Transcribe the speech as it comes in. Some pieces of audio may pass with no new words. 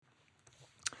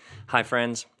Hi,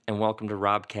 friends, and welcome to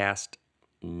Robcast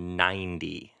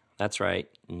 90. That's right,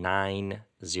 90.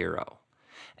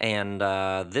 And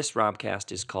this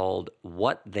Robcast is called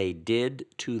What They Did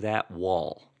to That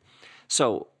Wall.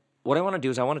 So, what I want to do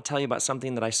is I want to tell you about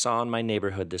something that I saw in my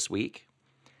neighborhood this week.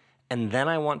 And then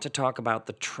I want to talk about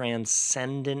the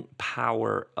transcendent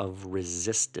power of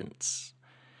resistance.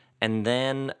 And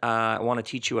then I want to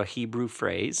teach you a Hebrew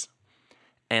phrase.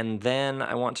 And then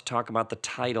I want to talk about the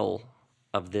title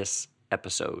of this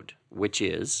episode, which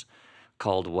is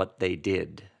called What They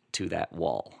Did to That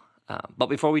Wall. But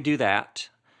before we do that,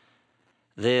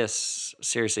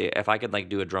 seriously, if I could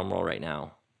do a drum roll right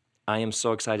now, I am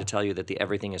so excited to tell you that the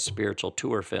Everything is Spiritual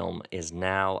tour film is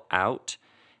now out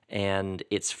and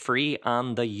it's free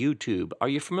on the YouTube. Are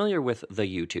you familiar with the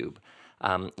YouTube?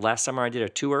 Last summer I did a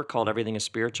tour called Everything is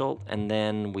Spiritual, and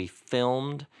then we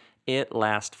filmed it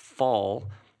last fall,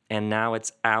 and now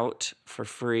it's out for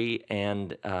free,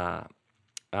 and I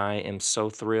am so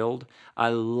thrilled.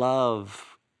 I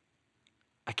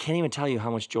can't even tell you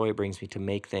how much joy it brings me to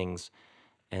make things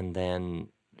and then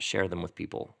share them with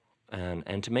people.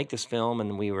 And to make this film,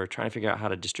 and we were trying to figure out how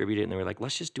to distribute it, and they were like,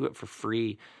 let's just do it for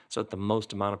free so that the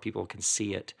most amount of people can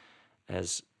see it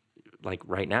as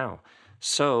right now.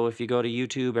 So if you go to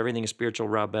YouTube, Everything is Spiritual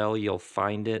Rob Bell, you'll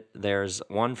find it. There's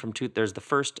there's the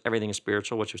first Everything is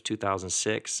Spiritual, which was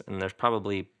 2006, and there's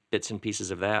probably bits and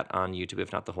pieces of that on YouTube,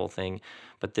 if not the whole thing.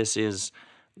 But this is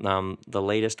the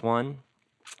latest one,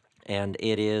 and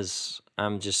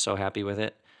I'm just so happy with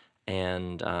it,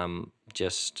 and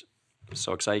just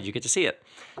so excited you get to see it.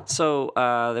 So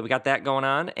we got that going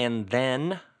on, and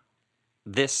then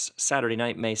this Saturday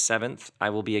night, May 7th,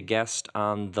 I will be a guest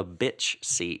on The Bitch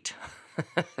Seat.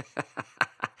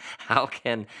 How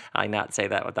can I not say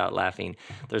that without laughing?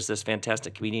 There's this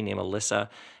fantastic comedian named Alyssa,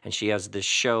 and she has this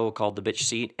show called The Bitch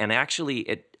Seat, and actually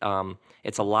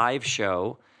it's a live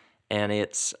show, and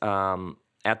it's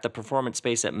at the performance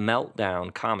space at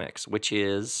Meltdown Comics, which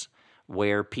is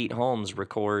where Pete Holmes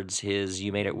records his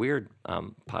You Made It Weird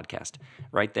podcast,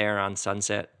 right there on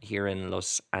Sunset here in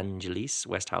Los Angeles,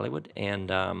 West Hollywood.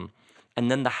 And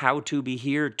then the How to Be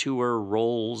Here tour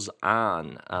rolls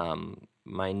on.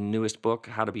 My newest book,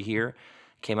 How to Be Here,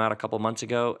 came out a couple months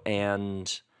ago,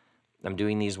 and I'm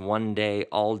doing these one-day,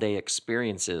 all-day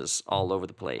experiences all over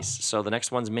the place. So the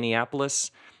next one's Minneapolis.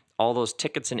 All those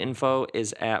tickets and info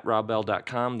is at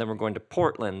robbell.com. Then we're going to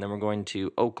Portland. Then we're going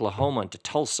to Oklahoma, to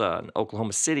Tulsa, and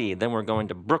Oklahoma City. Then we're going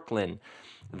to Brooklyn.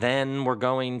 Then we're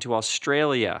going to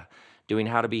Australia, doing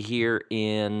How to Be Here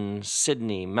in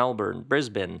Sydney, Melbourne,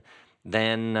 Brisbane.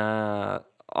 Then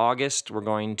August, we're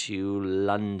going to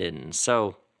London.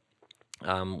 So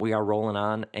we are rolling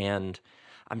on, and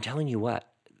I'm telling you what,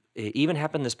 it even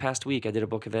happened this past week. I did a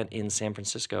book event in San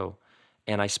Francisco,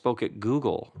 and I spoke at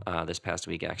Google this past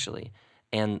week, actually.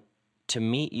 And to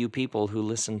meet you people who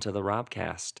listen to the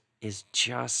Robcast is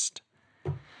just,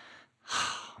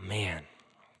 man,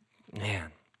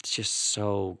 it's just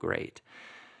so great.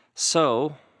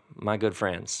 So, my good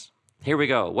friends, here we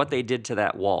go. What they did to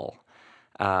that wall.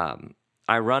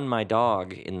 I run my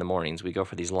dog in the mornings. We go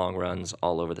for these long runs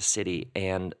all over the city,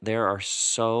 and there are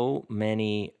so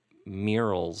many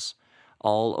murals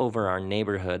all over our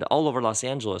neighborhood, all over Los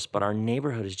Angeles, but our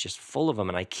neighborhood is just full of them.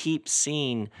 And I keep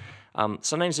seeing,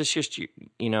 sometimes it's just,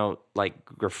 like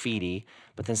graffiti,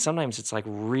 but then sometimes it's like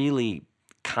really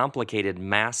complicated,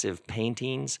 massive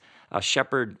paintings.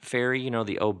 Shepard Fairey,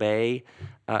 the Obey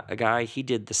guy, he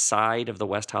did the side of the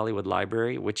West Hollywood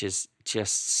Library, which is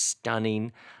just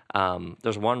stunning.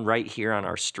 There's one right here on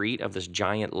our street of this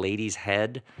giant lady's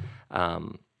head.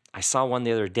 I saw one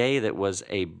the other day that was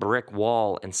a brick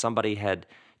wall, and somebody had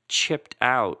chipped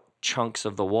out chunks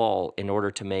of the wall in order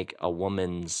to make a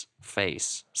woman's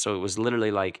face. So it was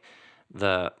literally like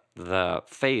the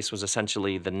face was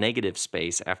essentially the negative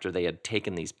space after they had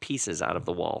taken these pieces out of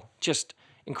the wall. Just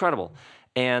incredible.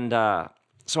 And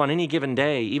so on any given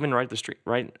day, even right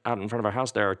out in front of our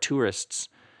house, there are tourists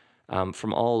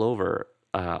from all over,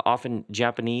 often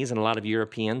Japanese and a lot of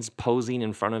Europeans, posing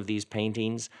in front of these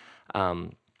paintings.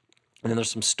 And then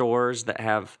there's some stores that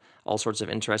have all sorts of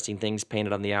interesting things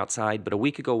painted on the outside. But a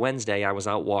week ago Wednesday, I was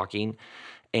out walking,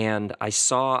 and I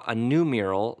saw a new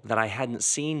mural that I hadn't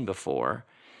seen before.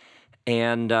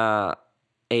 And a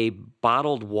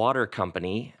bottled water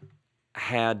company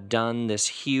had done this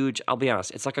huge, I'll be honest,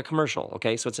 it's like a commercial,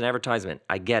 okay? So it's an advertisement.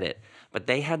 I get it. But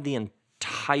they had the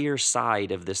entire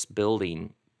side of this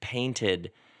building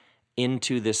painted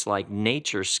into this like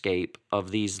naturescape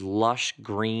of these lush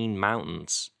green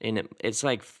mountains. And it's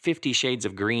like 50 shades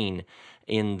of green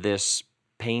in this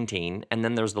painting, and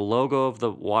then there's the logo of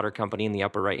the water company in the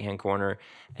upper right-hand corner,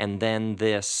 and then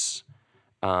this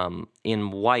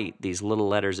in white, these little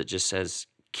letters that just says,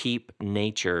 "Keep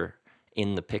nature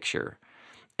in the picture."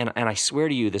 And I swear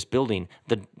to you, this building,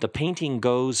 the painting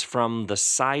goes from the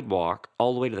sidewalk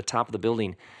all the way to the top of the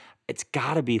building. It's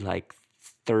got to be like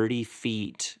 30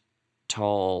 feet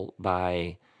tall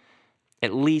by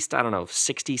at least, I don't know,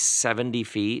 60, 70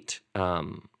 feet. I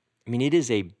mean, it is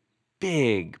a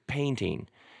big painting.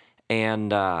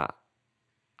 And I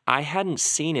hadn't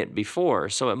seen it before,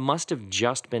 so it must have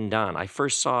just been done. I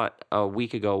first saw it a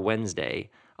week ago, Wednesday,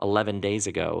 11 days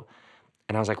ago.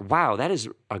 And I was like, wow, that is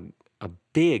a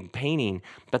big painting.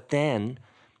 But then,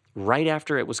 right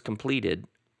after it was completed,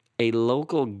 a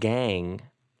local gang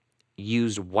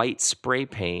used white spray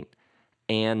paint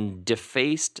and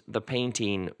defaced the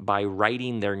painting by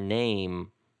writing their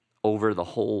name over the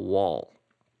whole wall.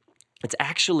 It's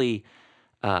actually,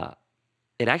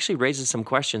 it actually raises some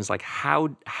questions like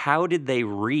how did they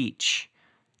reach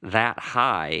that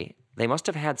high? They must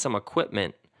have had some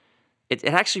equipment. It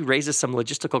actually raises some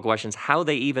logistical questions, how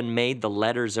they even made the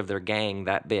letters of their gang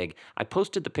that big. I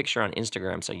posted the picture on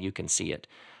Instagram so you can see it.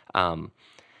 And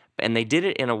they did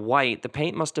it in a white. The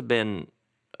paint must have been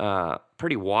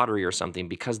pretty watery or something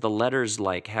because the letters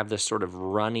like have this sort of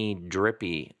runny,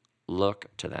 drippy look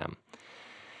to them.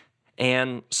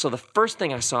 And so the first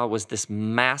thing I saw was this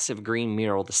massive green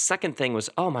mural. The second thing was,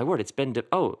 oh my word, it's been,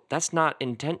 that's not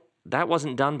intent. That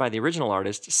wasn't done by the original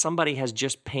artist. Somebody has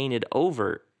just painted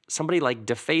over. Somebody like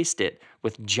defaced it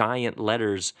with giant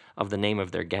letters of the name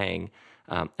of their gang.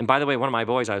 And by the way, one of my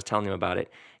boys, I was telling him about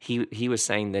it. He was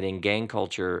saying that in gang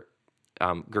culture,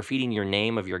 graffitiing your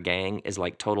name of your gang is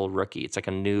like total rookie. It's like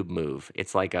a noob move.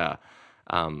 It's like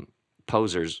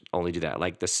posers only do that.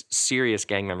 Like the serious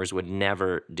gang members would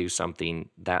never do something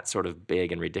that sort of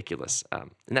big and ridiculous.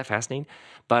 Isn't that fascinating?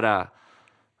 But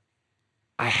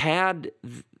I had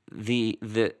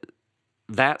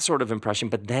that sort of impression,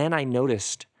 but then I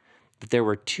noticed that there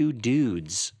were two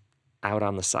dudes out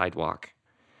on the sidewalk,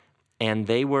 and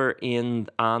they were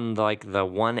on like the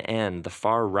one end, the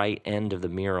far right end of the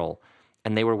mural,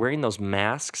 and they were wearing those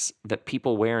masks that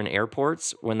people wear in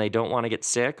airports when they don't want to get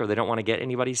sick or they don't want to get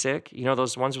anybody sick. You know,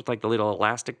 those ones with like the little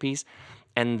elastic piece?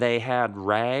 And they had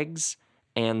rags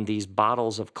and these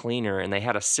bottles of cleaner, and they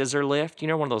had a scissor lift, you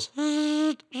know, one of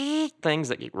those things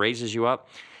that raises you up.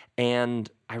 And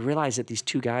I realized that these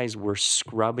two guys were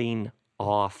scrubbing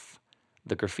off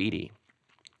the graffiti.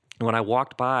 And when I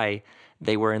walked by,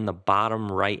 they were in the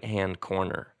bottom right-hand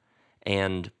corner.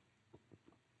 And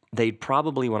they'd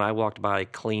probably, when I walked by,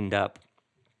 cleaned up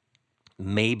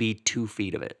maybe 2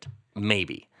 feet of it,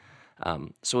 maybe.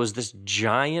 So it was this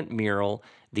giant mural,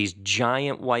 these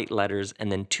giant white letters,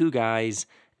 and then two guys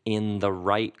in the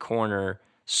right corner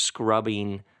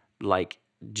scrubbing like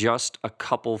just a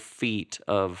couple feet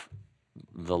of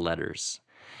the letters.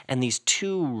 And these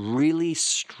two really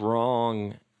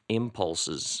strong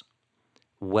impulses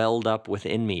welled up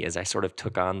within me as I sort of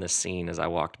took on this scene as I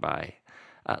walked by.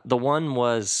 The one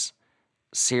was,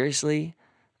 seriously,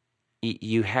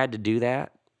 you had to do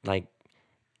that? Like,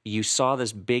 you saw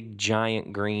this big,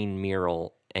 giant green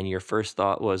mural, and your first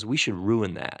thought was, we should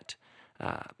ruin that.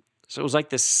 So it was like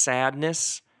this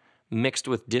sadness mixed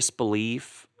with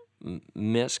disbelief,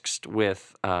 mixed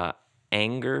with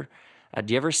anger.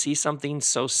 Do you ever see something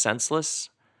so senseless,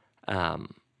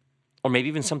 or maybe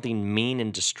even something mean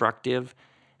and destructive,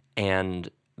 and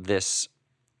this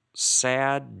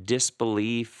sad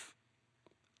disbelief,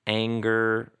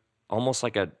 anger, almost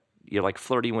like you're like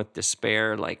flirting with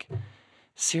despair, like,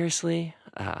 seriously?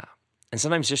 And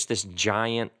sometimes just this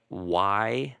giant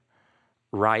why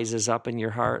rises up in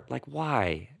your heart. Like,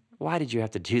 why? Why did you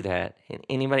have to do that?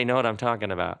 Anybody know what I'm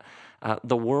talking about?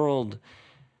 The world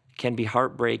can be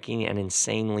heartbreaking and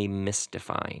insanely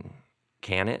mystifying,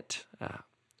 can it?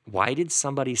 Why did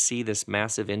somebody see this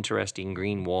massive, interesting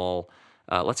green wall?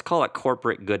 Let's call it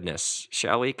corporate goodness,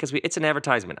 shall we? Because it's an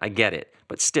advertisement. I get it.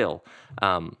 But still,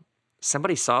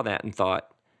 somebody saw that and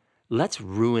thought, let's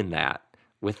ruin that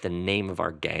with the name of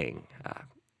our gang.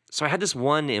 So I had this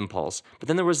one impulse, but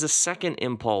then there was this second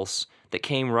impulse that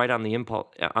came right on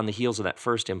the heels of that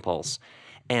first impulse.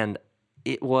 And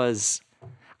I was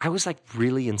like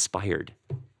really inspired.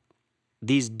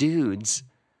 These dudes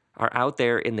are out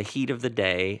there in the heat of the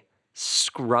day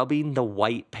scrubbing the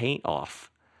white paint off.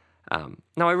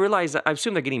 Now, I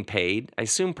assume they're getting paid. I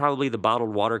assume probably the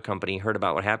bottled water company heard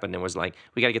about what happened and was like,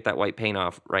 we got to get that white paint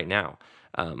off right now.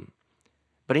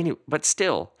 But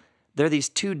still, there are these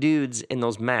two dudes in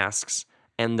those masks,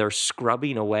 and they're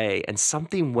scrubbing away, and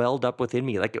something welled up within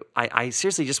me. Like, I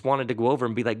seriously just wanted to go over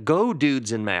and be like, go,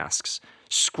 dudes in masks,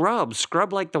 Scrub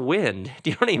like the wind.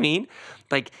 Do you know what I mean?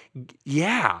 Like,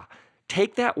 yeah,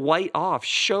 take that white off.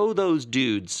 Show those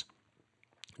dudes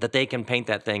that they can paint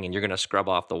that thing and you're going to scrub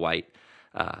off the white.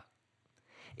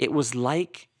 It was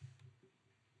like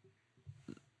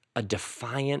a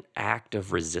defiant act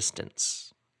of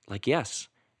resistance. Like, yes,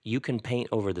 you can paint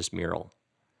over this mural,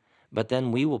 but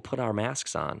then we will put our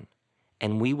masks on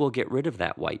and we will get rid of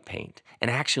that white paint. And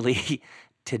actually,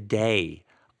 today,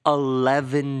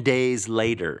 11 days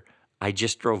later, I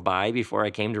just drove by before I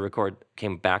came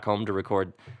back home to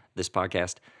record this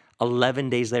podcast. 11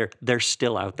 days later, they're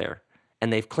still out there.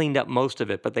 And they've cleaned up most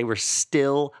of it, but they were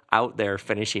still out there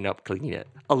finishing up cleaning it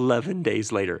 11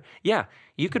 days later. Yeah,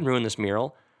 you can ruin this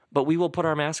mural, but we will put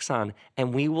our masks on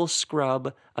and we will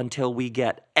scrub until we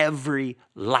get every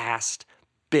last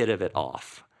bit of it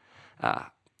off.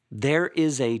 There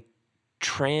is a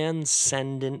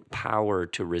transcendent power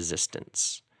to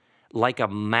resistance, like a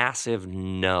massive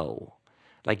no.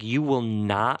 Like, you will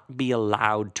not be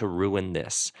allowed to ruin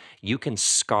this. You can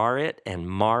scar it and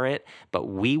mar it, but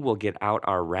we will get out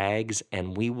our rags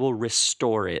and we will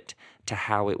restore it to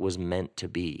how it was meant to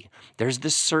be. There's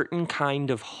this certain kind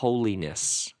of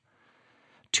holiness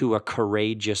to a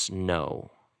courageous no.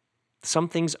 Some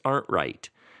things aren't right.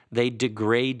 They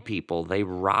degrade people. They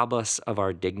rob us of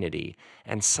our dignity.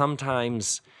 And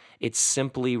sometimes it's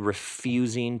simply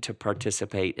refusing to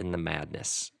participate in the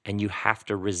madness. And you have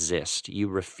to resist. You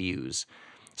refuse.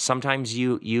 Sometimes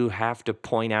you have to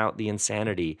point out the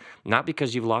insanity, not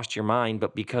because you've lost your mind,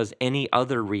 but because any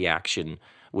other reaction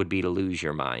would be to lose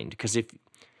your mind.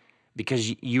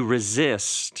 Because you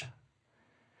resist.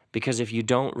 Because if you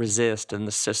don't resist, then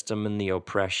the system and the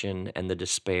oppression and the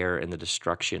despair and the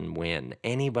destruction win.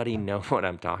 Anybody know what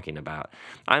I'm talking about?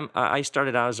 I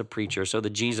started out as a preacher, so the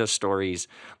Jesus stories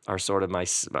are sort of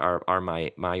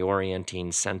my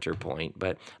orienting center point.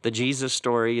 But the Jesus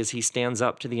story is he stands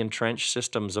up to the entrenched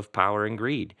systems of power and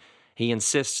greed. He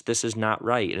insists this is not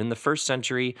right. And in the first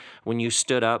century, when you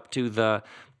stood up to the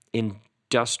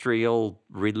industrial,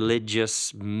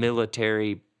 religious,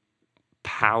 military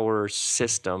power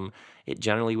system, it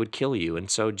generally would kill you. And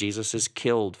so Jesus is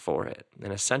killed for it.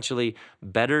 And essentially,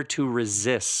 better to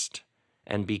resist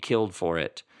and be killed for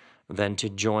it than to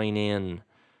join in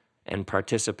and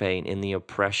participate in the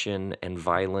oppression and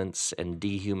violence and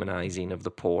dehumanizing of the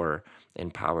poor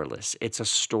and powerless. It's a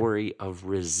story of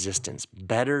resistance.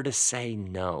 Better to say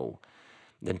no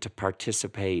than to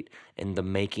participate in the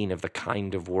making of the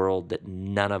kind of world that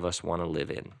none of us want to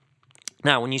live in.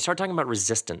 Now, when you start talking about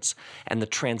resistance and the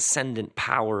transcendent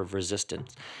power of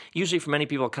resistance, usually for many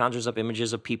people it conjures up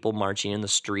images of people marching in the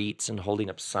streets and holding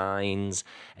up signs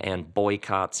and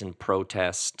boycotts and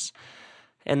protests.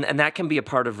 And that can be a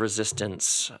part of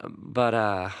resistance.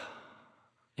 But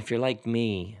if you're like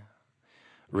me,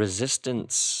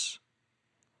 resistance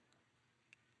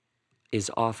is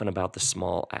often about the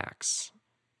small acts.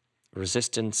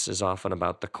 Resistance is often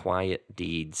about the quiet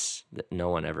deeds that no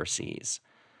one ever sees.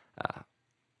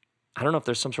 I don't know if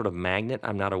there's some sort of magnet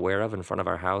I'm not aware of in front of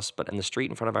our house, but in the street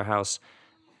in front of our house,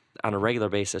 on a regular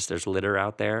basis, there's litter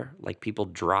out there. Like, people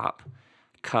drop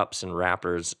cups and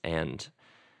wrappers, and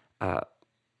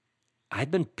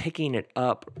I've been picking it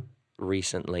up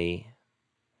recently,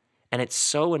 and it's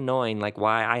so annoying, like,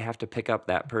 why I have to pick up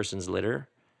that person's litter.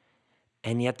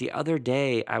 And yet the other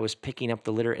day, I was picking up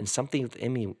the litter, and something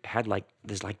within me had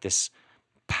this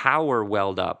power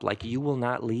welled up, like, you will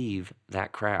not leave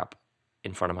that crap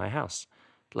in front of my house.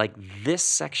 Like, this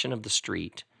section of the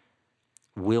street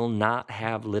will not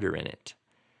have litter in it.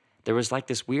 There was like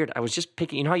this weird, I was just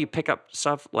picking, you know how you pick up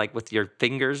stuff like with your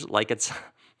fingers, like it's,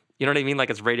 you know what I mean? Like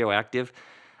it's radioactive.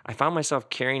 I found myself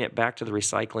carrying it back to the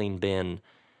recycling bin,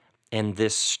 and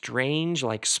this strange,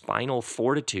 like, spinal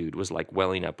fortitude was like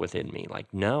welling up within me.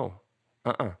 Like, no,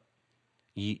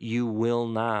 you will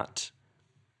not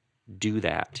do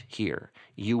that here.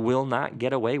 You will not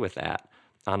get away with that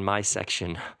on my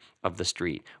section of the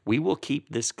street. We will keep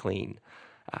this clean.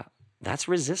 That's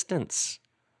resistance.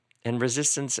 And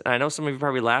resistance, I know some of you are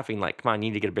probably laughing like, come on, you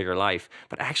need to get a bigger life.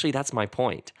 But actually, that's my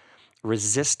point.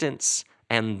 Resistance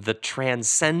and the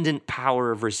transcendent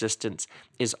power of resistance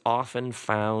is often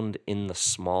found in the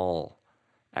small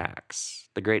acts.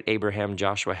 The great Abraham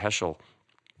Joshua Heschel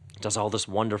does all this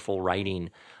wonderful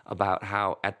writing about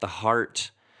how at the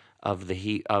heart of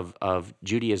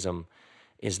Judaism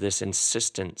is this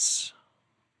insistence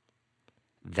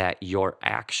that your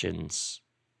actions,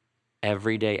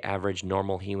 everyday, average,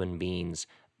 normal human beings,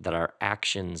 that our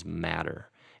actions matter.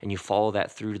 and you follow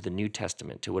that through to the New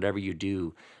Testament, to whatever you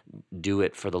do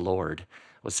it for the Lord.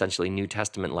 Essentially, New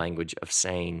Testament language of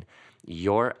saying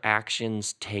your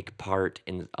actions take part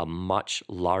in a much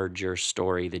larger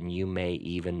story than you may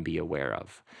even be aware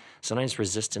of. Sometimes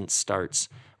resistance starts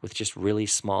with just really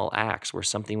small acts where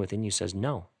something within you says,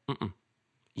 no,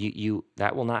 you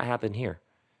that will not happen here.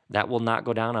 That will not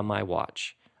go down on my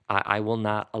watch. I will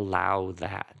not allow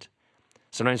that.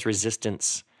 Sometimes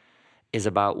resistance is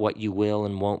about what you will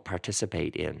and won't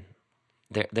participate in.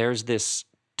 There's this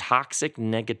toxic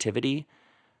negativity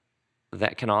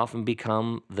that can often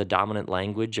become the dominant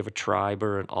language of a tribe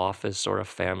or an office or a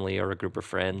family or a group of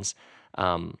friends.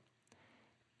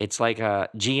 It's like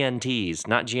GNTs,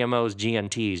 not GMOs,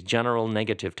 GNTs, general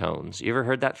negative tones. You ever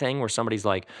heard that thing where somebody's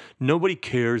like, nobody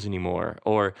cares anymore,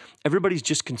 or everybody's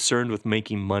just concerned with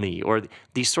making money, or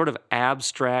these sort of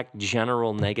abstract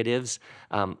general negatives.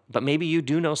 But maybe you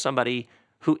do know somebody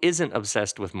who isn't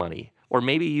obsessed with money, or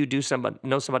maybe you do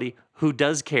know somebody who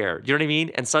does care. You know what I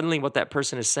mean? And suddenly what that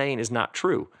person is saying is not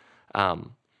true.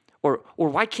 Or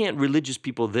why can't religious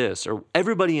people this? Or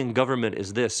everybody in government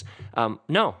is this.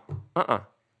 No,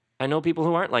 I know people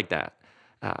who aren't like that.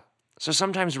 So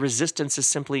sometimes resistance is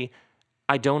simply,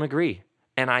 I don't agree,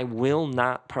 and I will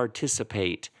not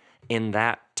participate in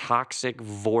that toxic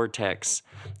vortex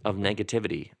of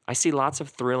negativity. I see lots of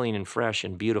thrilling and fresh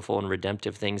and beautiful and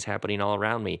redemptive things happening all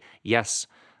around me. Yes,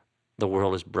 the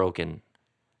world is broken,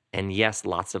 and yes,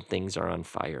 lots of things are on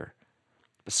fire.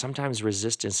 But sometimes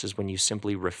resistance is when you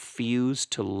simply refuse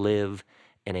to live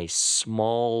in a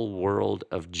small world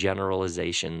of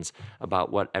generalizations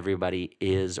about what everybody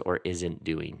is or isn't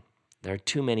doing. There are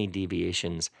too many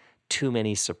deviations, too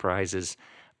many surprises.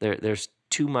 There's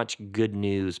too much good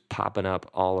news popping up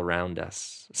all around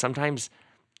us. Sometimes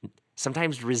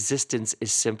resistance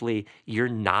is simply you're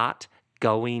not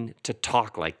going to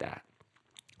talk like that.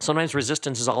 Sometimes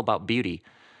resistance is all about beauty.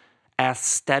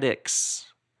 Aesthetics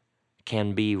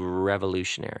can be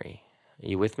revolutionary. Are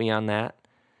you with me on that?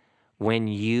 When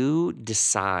you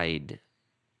decide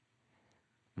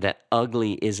that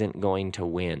ugly isn't going to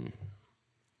win,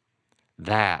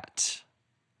 that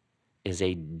is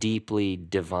a deeply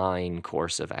divine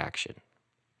course of action.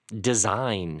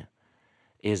 Design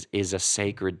is a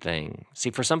sacred thing.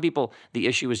 See, for some people, the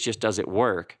issue is just, does it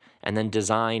work? And then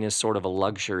design is sort of a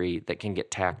luxury that can get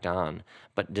tacked on.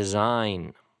 But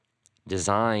design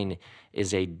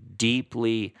is a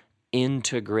deeply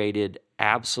integrated,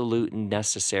 absolute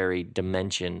necessary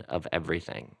dimension of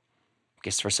everything.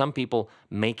 Because for some people,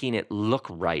 making it look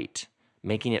right,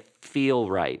 making it feel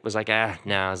right was like,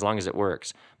 as long as it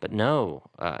works. But no,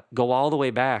 go all the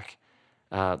way back.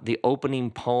 The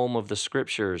opening poem of the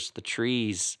scriptures, the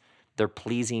trees, they're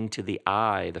pleasing to the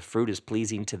eye. The fruit is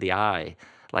pleasing to the eye.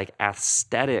 Like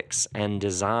aesthetics and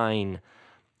design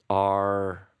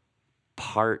are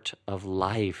part of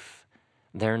life.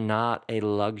 They're not a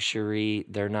luxury.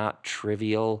 They're not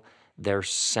trivial. They're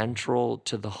central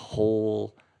to the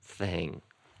whole thing.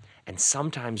 And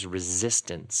sometimes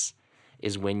resistance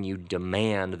is when you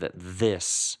demand that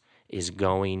this is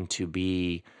going to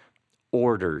be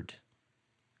ordered,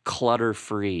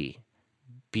 clutter-free,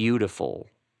 beautiful,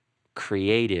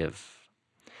 creative.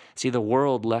 See, the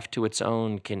world left to its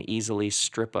own can easily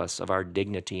strip us of our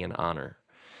dignity and honor.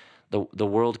 The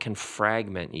world can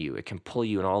fragment you. It can pull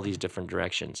you in all these different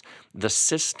directions. The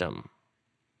system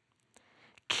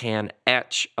can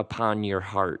etch upon your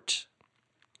heart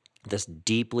this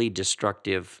deeply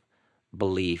destructive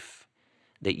belief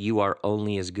that you are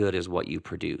only as good as what you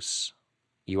produce.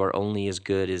 You are only as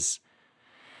good as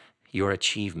your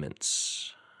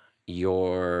achievements,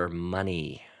 your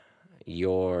money,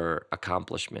 your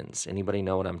accomplishments. Anybody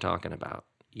know what I'm talking about?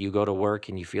 You go to work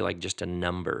and you feel like just a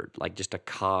number, like just a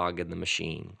cog in the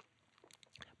machine.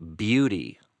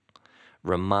 Beauty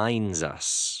reminds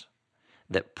us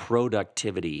that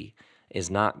productivity is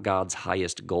not God's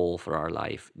highest goal for our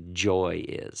life. Joy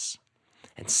is.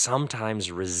 And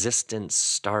sometimes resistance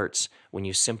starts when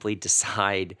you simply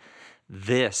decide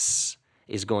this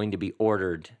is going to be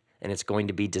ordered and it's going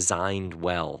to be designed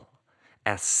well.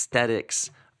 Aesthetics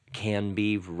can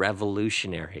be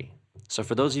revolutionary. So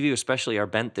for those of you especially are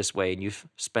bent this way and you've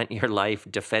spent your life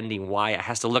defending why it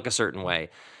has to look a certain way,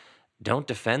 don't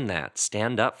defend that.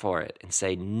 Stand up for it and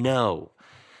say no,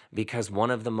 because one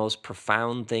of the most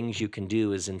profound things you can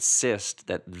do is insist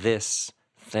that this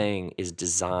thing is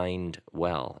designed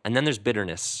well. And then there's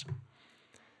bitterness.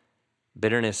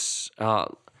 There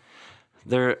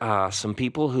are some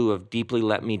people who have deeply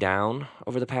let me down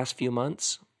over the past few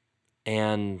months.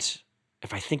 And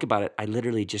if I think about it, I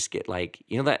literally just get like,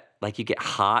 that, like you get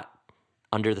hot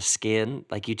under the skin,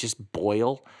 like you just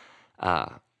boil.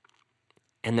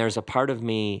 And there's a part of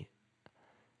me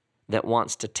that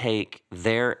wants to take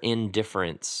their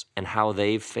indifference and how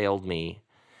they've failed me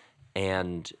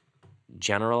and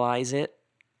generalize it.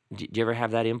 Do you ever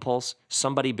have that impulse?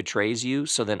 Somebody betrays you,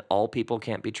 so then all people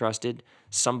can't be trusted.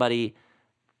 Somebody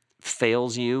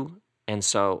fails you, and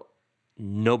so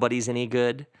nobody's any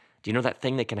good. Do you know that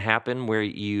thing that can happen where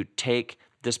you take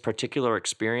this particular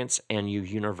experience and you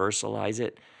universalize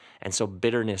it? And so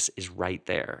bitterness is right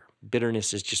there.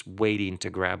 Bitterness is just waiting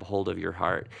to grab hold of your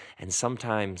heart. And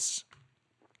sometimes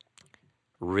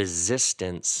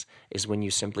resistance is when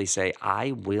you simply say,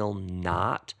 I will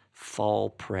not fall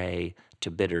prey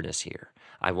to bitterness here.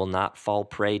 I will not fall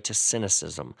prey to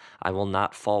cynicism. I will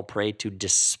not fall prey to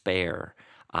despair.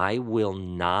 I will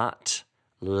not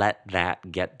let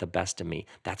that get the best of me.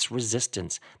 That's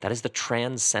resistance. That is the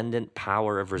transcendent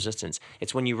power of resistance.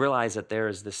 It's when you realize that there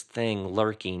is this thing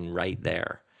lurking right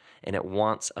there and it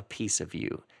wants a piece of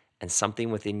you. And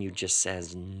something within you just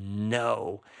says,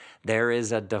 no. There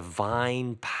is a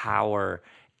divine power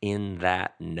in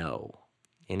that no.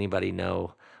 Anybody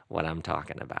know what I'm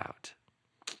talking about?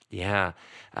 Yeah.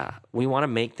 We want to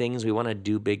make things. We want to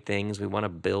do big things. We want to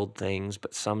build things.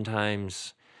 But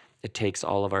sometimes it takes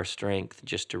all of our strength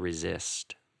just to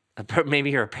resist.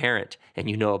 Maybe you're a parent and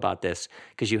you know about this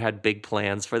because you had big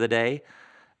plans for the day.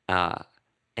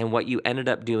 And what you ended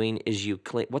up doing is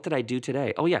what did I do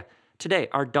today? Oh, yeah. Today,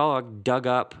 our dog dug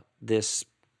up this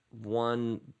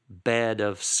one bed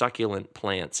of succulent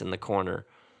plants in the corner.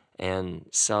 And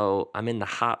so I'm in the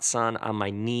hot sun on my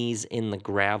knees in the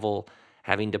gravel,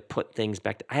 having to put things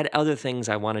back. I had other things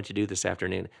I wanted to do this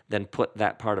afternoon than put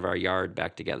that part of our yard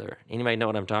back together. Anybody know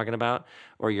what I'm talking about?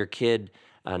 Or your kid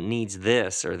needs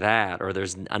this or that, or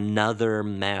there's another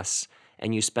mess,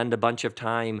 and you spend a bunch of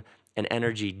time and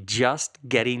energy just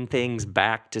getting things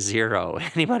back to zero.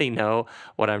 Anybody know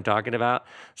what I'm talking about?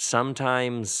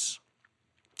 Sometimes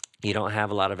you don't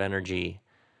have a lot of energy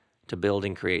to build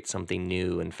and create something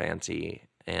new and fancy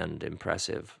and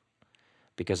impressive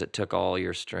because it took all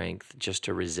your strength just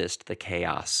to resist the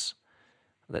chaos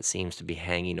that seems to be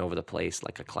hanging over the place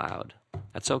like a cloud.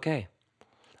 That's okay.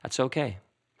 That's okay.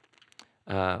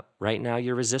 Right now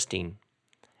you're resisting,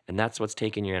 and that's what's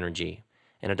taking your energy.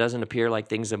 And it doesn't appear like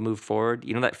things have moved forward.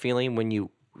 You know that feeling when you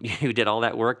did all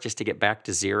that work just to get back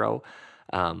to zero?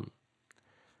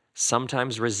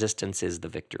 Sometimes resistance is the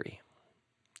victory.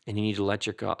 And you need to let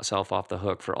yourself off the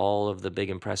hook for all of the big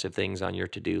impressive things on your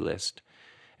to-do list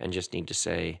and just need to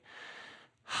say,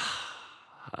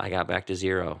 I got back to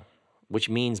zero, which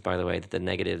means, by the way, that the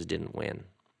negatives didn't win.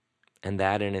 And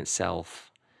that in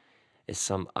itself is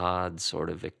some odd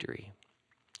sort of victory.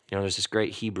 You know, there's this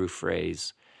great Hebrew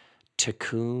phrase,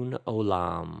 tikkun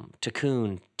olam.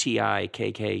 Tikkun,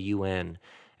 Tikkun.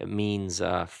 It means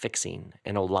fixing,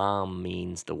 and olam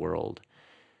means the world.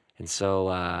 And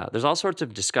so there's all sorts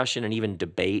of discussion and even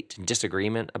debate and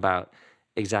disagreement about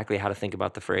exactly how to think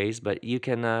about the phrase, but you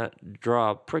can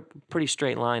draw a pretty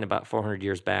straight line about 400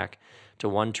 years back to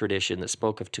one tradition that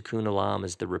spoke of tikkun olam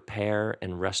as the repair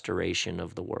and restoration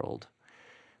of the world.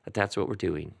 That's what we're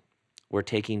doing. We're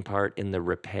taking part in the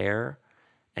repair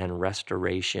and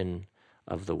restoration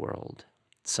of the world,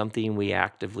 something we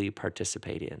actively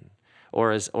participate in.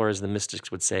 Or as the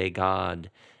mystics would say,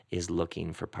 God is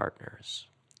looking for partners.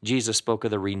 Jesus spoke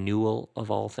of the renewal of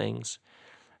all things.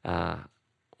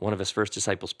 One of his first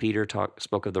disciples, Peter,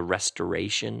 spoke of the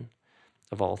restoration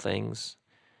of all things.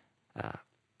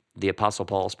 The Apostle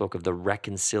Paul spoke of the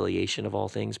reconciliation of all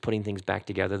things, putting things back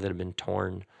together that have been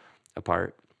torn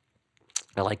apart.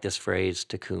 I like this phrase,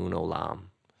 tikkun olam.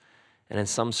 And in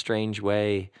some strange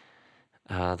way,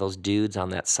 those dudes on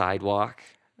that sidewalk,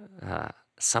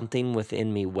 something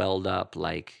within me welled up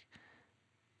like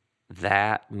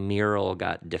that mural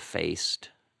got defaced.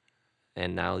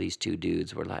 And now these two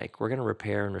dudes were like, we're going to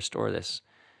repair and restore this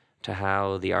to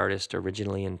how the artist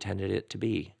originally intended it to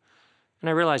be. And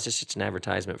I realized it's just an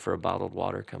advertisement for a bottled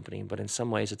water company, but in some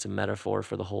ways it's a metaphor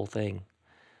for the whole thing.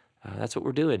 That's what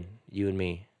we're doing, you and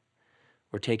me.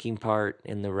 We're taking part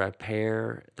in the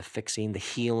repair, the fixing, the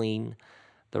healing,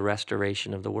 the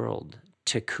restoration of the world.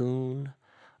 Tikkun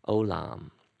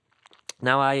olam.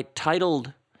 Now, I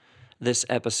titled this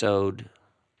episode,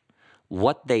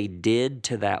 What They Did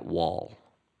to That Wall.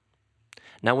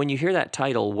 Now, when you hear that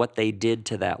title, What They Did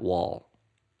to That Wall,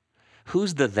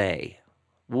 who's the they?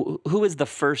 Who is the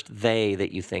first they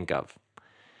that you think of?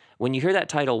 When you hear that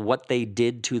title, What They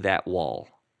Did to That Wall,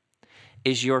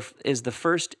 is the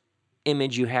first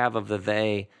image you have of the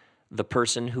they the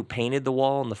person who painted the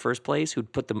wall in the first place, who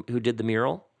did the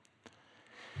mural?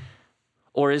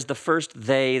 Or is the first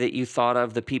they that you thought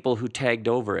of the people who tagged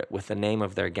over it with the name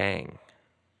of their gang?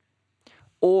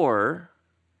 Or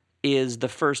is the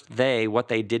first they, what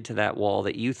they did to that wall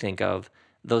that you think of,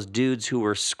 those dudes who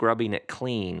were scrubbing it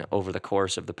clean over the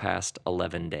course of the past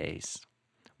 11 days?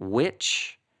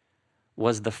 Which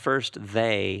was the first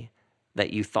they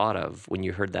that you thought of when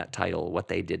you heard that title, what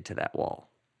they did to that wall?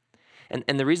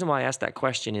 And the reason why I asked that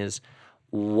question is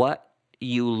what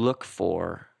you look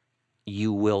for,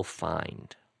 you will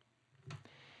find.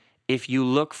 If you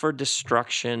look for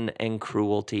destruction and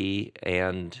cruelty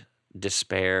and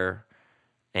despair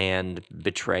and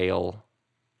betrayal,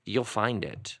 you'll find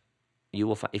it. You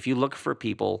will find, if you're looking for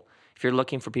people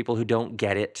who don't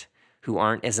get it, who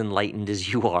aren't as enlightened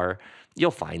as you are,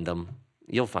 you'll find them.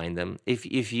 You'll find them.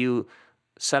 If you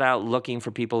set out looking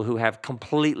for people who have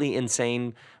completely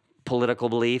insane political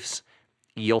beliefs,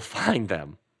 you'll find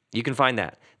them. You can find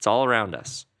that. It's all around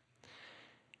us.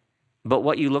 But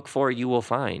what you look for, you will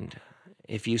find.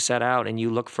 If you set out and you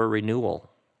look for renewal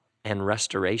and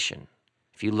restoration,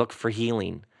 if you look for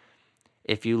healing,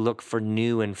 if you look for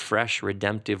new and fresh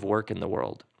redemptive work in the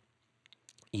world,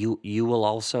 you will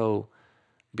also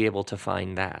be able to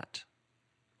find that.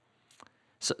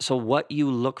 So what you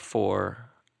look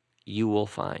for, you will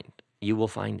find. You will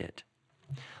find it.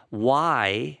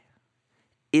 Why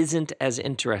isn't as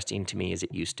interesting to me as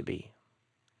it used to be.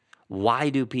 Why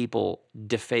do people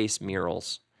deface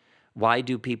murals? Why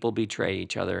do people betray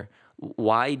each other?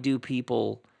 Why do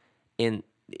people in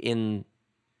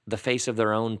the face of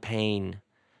their own pain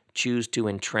choose to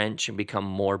entrench and become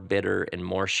more bitter and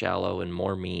more shallow and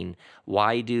more mean?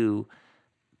 Why do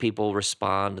people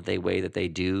respond the way that they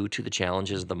do to the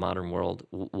challenges of the modern world?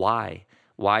 Why?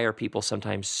 Why are people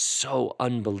sometimes so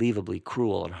unbelievably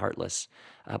cruel and heartless?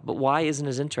 But why isn't it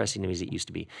as interesting to me as it used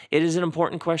to be? It is an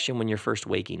important question when you're first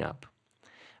waking up,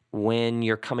 when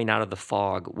you're coming out of the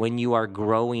fog, when you are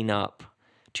growing up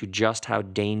to just how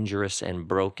dangerous and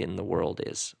broken the world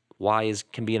is. Why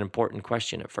can be an important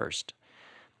question at first.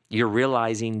 You're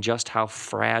realizing just how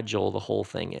fragile the whole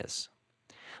thing is.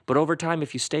 But over time,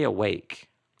 if you stay awake,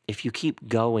 if you keep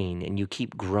going and you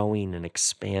keep growing and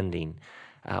expanding,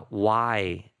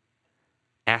 why,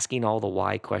 asking all the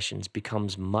why questions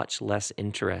becomes much less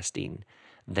interesting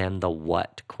than the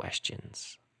what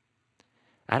questions.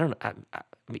 I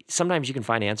mean, sometimes you can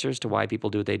find answers to why people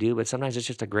do what they do, but sometimes it's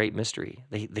just a great mystery.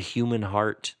 The human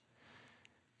heart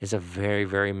is a very,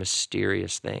 very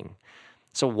mysterious thing.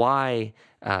 So why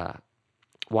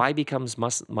becomes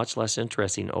much less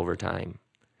interesting over time?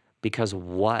 Because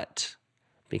what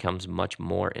becomes much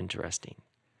more interesting.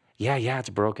 Yeah, it's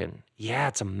broken. Yeah,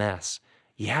 it's a mess.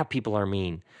 Yeah, people are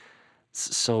mean.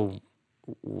 So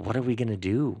what are we going to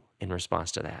do in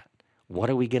response to that? What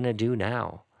are we going to do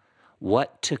now?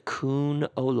 What tikkun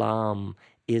olam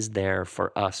is there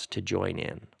for us to join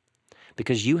in?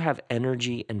 Because you have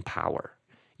energy and power.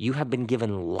 You have been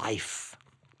given life,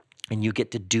 and you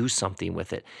get to do something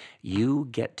with it. You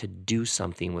get to do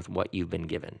something with what you've been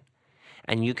given.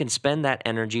 And you can spend that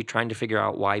energy trying to figure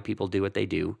out why people do what they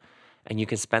do. And you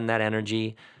can spend that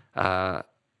energy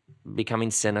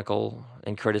becoming cynical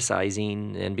and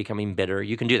criticizing and becoming bitter.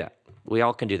 You can do that. We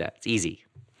all can do that. It's easy.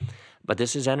 But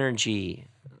this is energy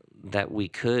that we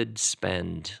could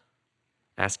spend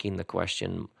asking the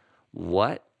question,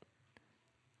 what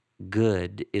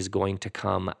good is going to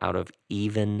come out of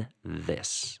even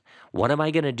this? What am I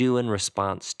going to do in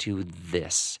response to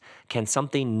this? Can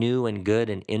something new and good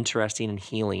and interesting and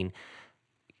healing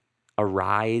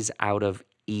arise out of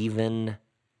even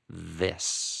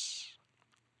this?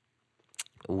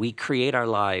 We create our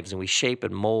lives and we shape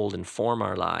and mold and form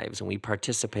our lives and we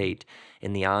participate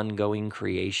in the ongoing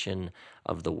creation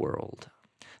of the world.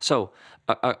 So,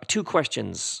 2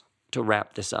 questions to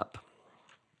wrap this up.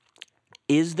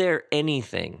 Is there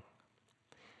anything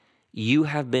you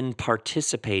have been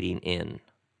participating in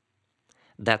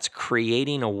that's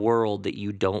creating a world that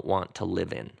you don't want to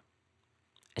live in?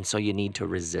 And so you need to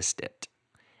resist it.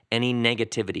 Any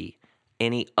negativity,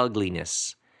 any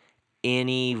ugliness,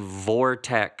 any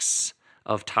vortex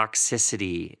of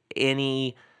toxicity,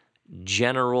 any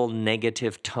general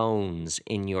negative tones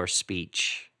in your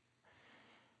speech.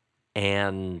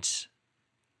 And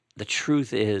the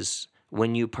truth is,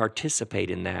 when you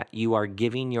participate in that, you are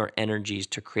giving your energies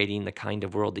to creating the kind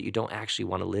of world that you don't actually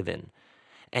want to live in.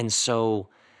 And so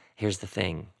here's the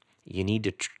thing. You need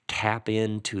to tap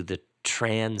into the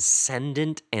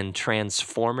transcendent and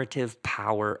transformative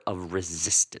power of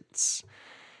resistance.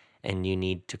 And you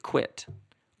need to quit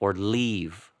or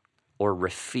leave or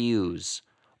refuse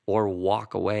or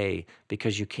walk away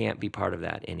because you can't be part of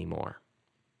that anymore.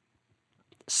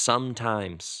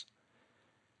 Sometimes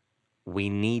we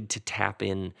need to tap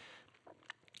in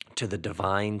to the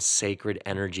divine sacred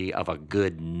energy of a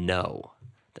good no.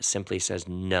 that simply says,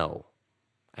 no,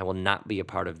 I will not be a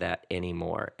part of that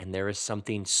anymore. And there is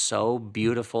something so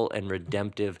beautiful and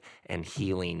redemptive and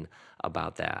healing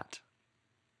about that.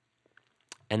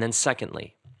 And then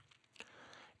secondly,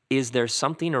 is there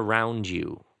something around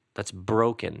you that's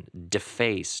broken,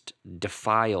 defaced,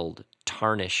 defiled,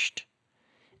 tarnished,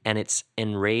 and it's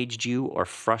enraged you or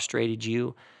frustrated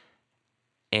you,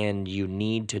 and you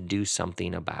need to do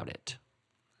something about it?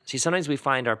 See, sometimes we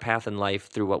find our path in life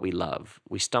through what we love.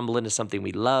 We stumble into something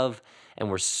we love, and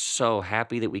we're so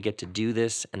happy that we get to do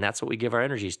this, and that's what we give our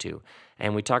energies to.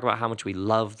 And we talk about how much we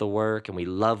love the work, and we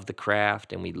love the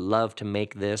craft, and we love to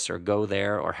make this or go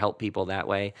there or help people that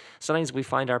way. Sometimes we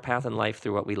find our path in life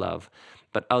through what we love,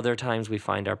 but other times we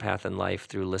find our path in life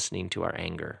through listening to our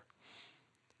anger,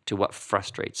 to what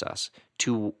frustrates us,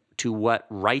 to what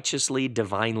righteously,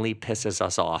 divinely pisses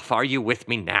us off. Are you with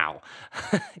me now?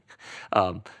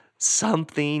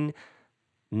 Something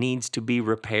needs to be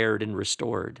repaired and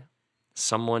restored.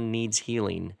 Someone needs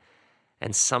healing.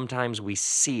 And sometimes we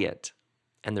see it,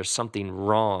 and there's something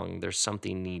wrong. There's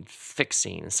something need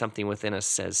fixing. Something within us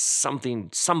says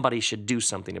somebody should do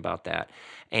something about that.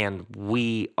 And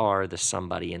we are the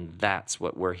somebody, and that's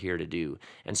what we're here to do.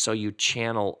 And so you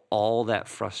channel all that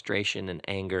frustration and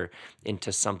anger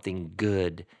into something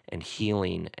good and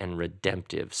healing and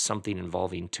redemptive, something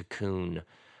involving tikkun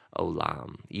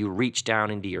olam. You reach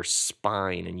down into your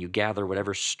spine and you gather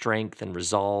whatever strength and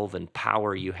resolve and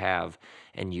power you have,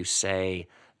 and you say,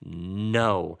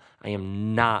 no, I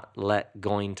am not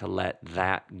going to let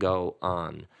that go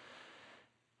on.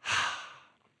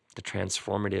 The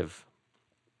transformative,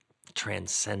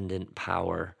 transcendent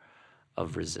power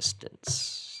of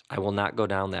resistance. I will not go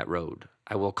down that road.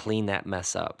 I will clean that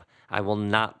mess up. I will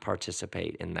not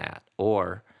participate in that.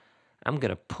 Or I'm going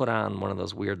to put on one of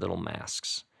those weird little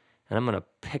masks, and I'm going to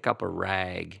pick up a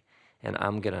rag, and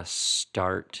I'm going to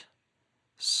start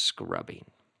scrubbing.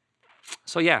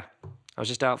 So yeah, I was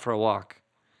just out for a walk,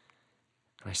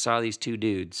 and I saw these two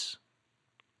dudes,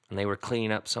 and they were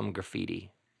cleaning up some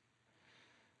graffiti.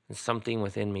 And something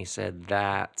within me said,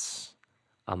 that's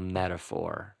a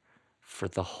metaphor for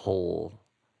the whole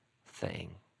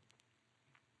thing.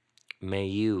 May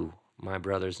you, my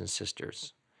brothers and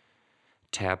sisters,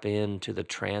 tap into the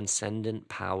transcendent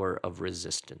power of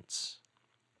resistance.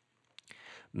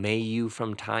 May you,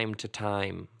 from time to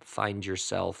time, find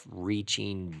yourself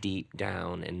reaching deep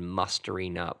down and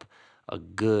mustering up a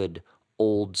good,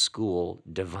 old school,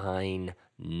 divine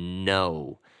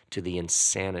no to the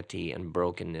insanity and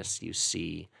brokenness you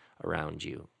see around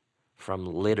you. From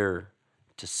litter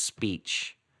to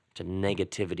speech to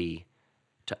negativity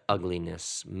to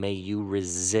ugliness, may you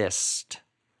resist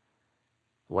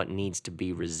what needs to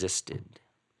be resisted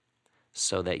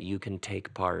so that you can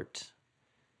take part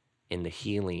in the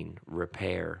healing,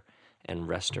 repair, and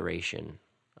restoration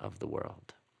of the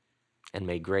world. And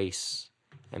may grace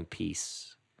and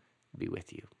peace be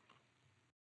with you.